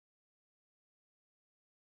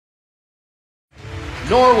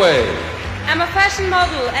Norway. I'm a fashion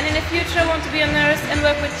model, and in the future I want to be a nurse and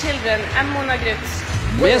work with children. I'm Mona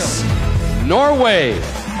Grudt. Miss Norway.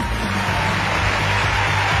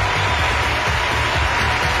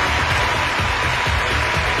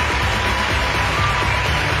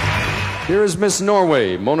 Here is Miss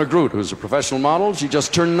Norway, Mona Grudt, who's a professional model. She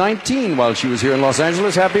just turned 19 while she was here in Los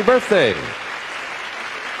Angeles. Happy birthday.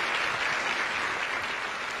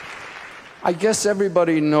 I guess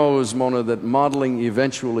everybody knows, Mona, that modeling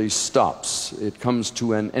eventually stops. It comes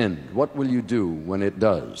to an end. What will you do when it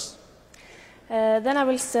does? Then I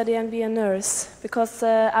will study and be a nurse, because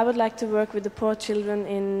I would like to work with the poor children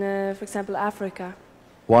in, for example, Africa.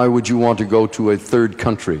 Why would you want to go to a third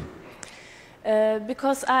country?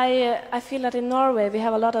 Because I feel that in Norway we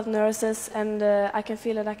have a lot of nurses, and I can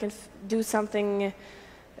feel that I can do something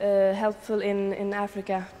helpful in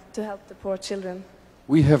Africa to help the poor children.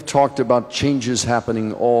 We have talked about changes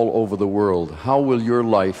happening all over the world. How will your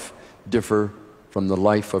life differ from the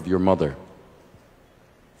life of your mother?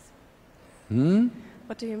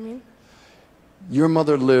 What do you mean? Your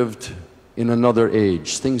mother lived in another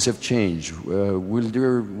age. Things have changed. Will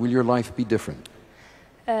your life be different?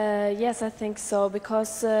 Yes, I think so,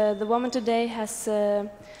 because the woman today has the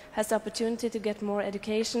opportunity to get more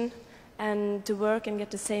education and to work and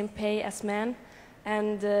get the same pay as men,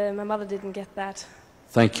 and my mother didn't get that.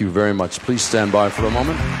 Thank you very much. Please stand by for a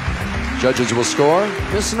moment. Judges will score.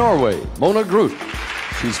 Miss Norway, Mona Grudt.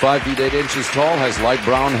 She's 5 feet 8 inches tall, has light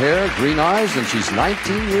brown hair, green eyes, and she's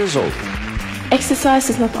 19 years old. Exercise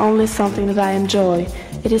is not only something that I enjoy,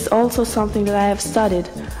 it is also something that I have studied.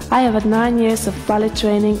 I have had 9 years of ballet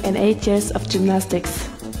training and 8 years of gymnastics.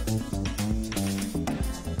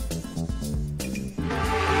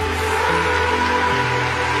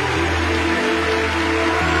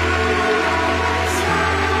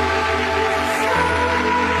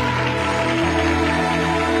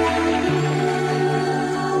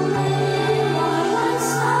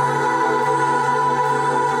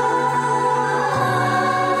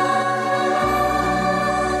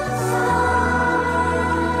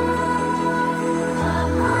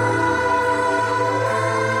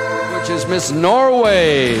 Which is Miss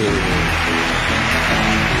Norway.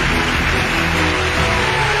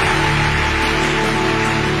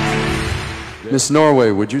 Miss Norway,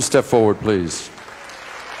 would you step forward, please?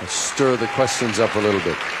 Let's stir the questions up a little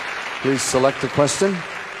bit. Please select a question.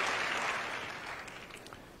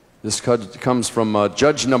 This comes from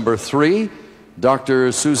judge number 3,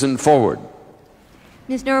 Dr. Susan Forward.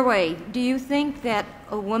 Ms. Norway, do you think that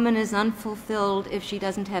a woman is unfulfilled if she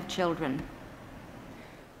doesn't have children?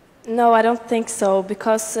 No, I don't think so,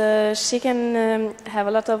 because she can have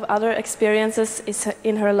a lot of other experiences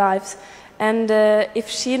in her life, and if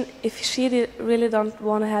she really don't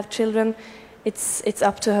want to have children, it's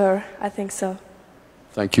up to her. I think so.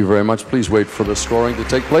 Thank you very much. Please wait for the scoring to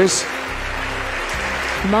take place.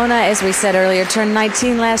 Mona, as we said earlier, turned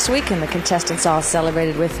 19 last week, and the contestants all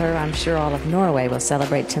celebrated with her. I'm sure all of Norway will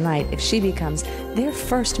celebrate tonight if she becomes their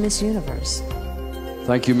first Miss Universe.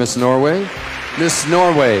 Thank you, Miss Norway. Miss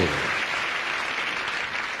Norway.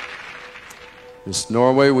 Miss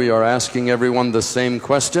Norway, we are asking everyone the same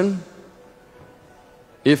question.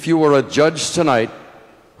 If you were a judge tonight,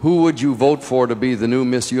 who would you vote for to be the new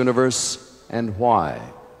Miss Universe, and why?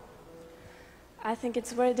 I think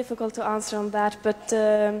it's very difficult to answer on that, but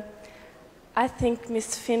I think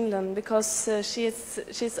Miss Finland, because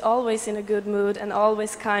she's always in a good mood and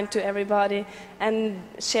always kind to everybody and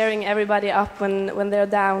cheering everybody up when they're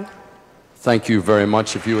down. Thank you very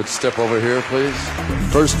much. If you would step over here, please.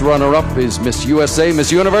 First runner-up is Miss USA.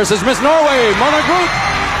 Miss Universe is Miss Norway, Mona Grudt.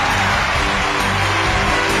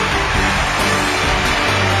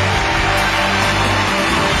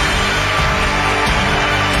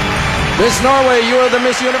 Miss Norway, you are the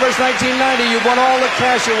Miss Universe 1990. You've won all the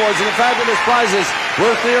cash awards and the fabulous prizes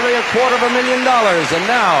worth nearly $250,000. And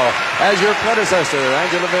now, as your predecessor,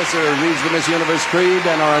 Angela Visser reads the Miss Universe Creed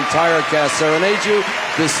and our entire cast serenades you,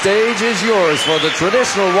 the stage is yours for the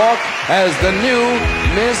traditional walk as the new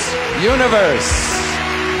Miss Universe.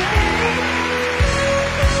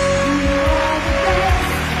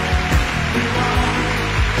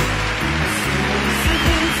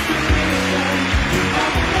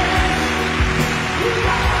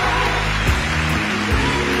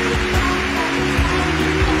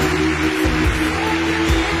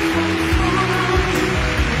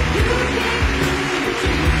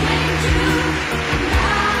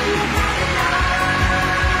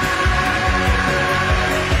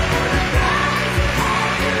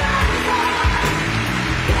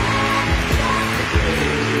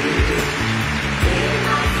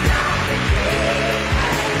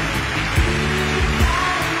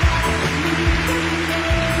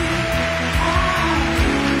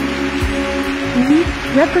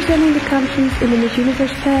 representing the countries in the Miss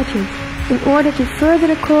Universe pageant, in order to further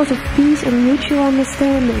the cause of peace and mutual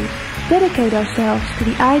understanding, dedicate ourselves to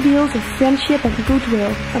the ideals of friendship and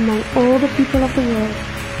goodwill among all the people of the world.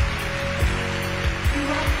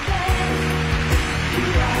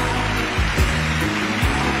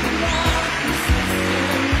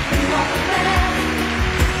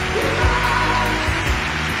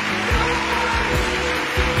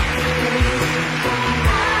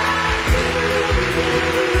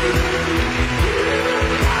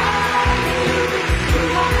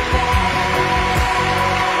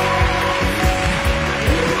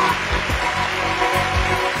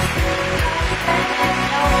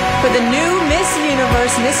 For the new Miss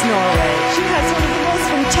Universe, Miss Norway. She has one of the most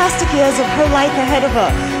fantastic years of her life ahead of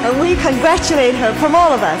her, and we congratulate her from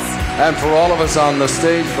all of us. And for all of us on the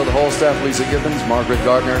stage, for the whole staff, Lisa Gibbons, Margaret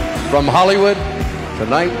Gardner, from Hollywood,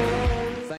 tonight,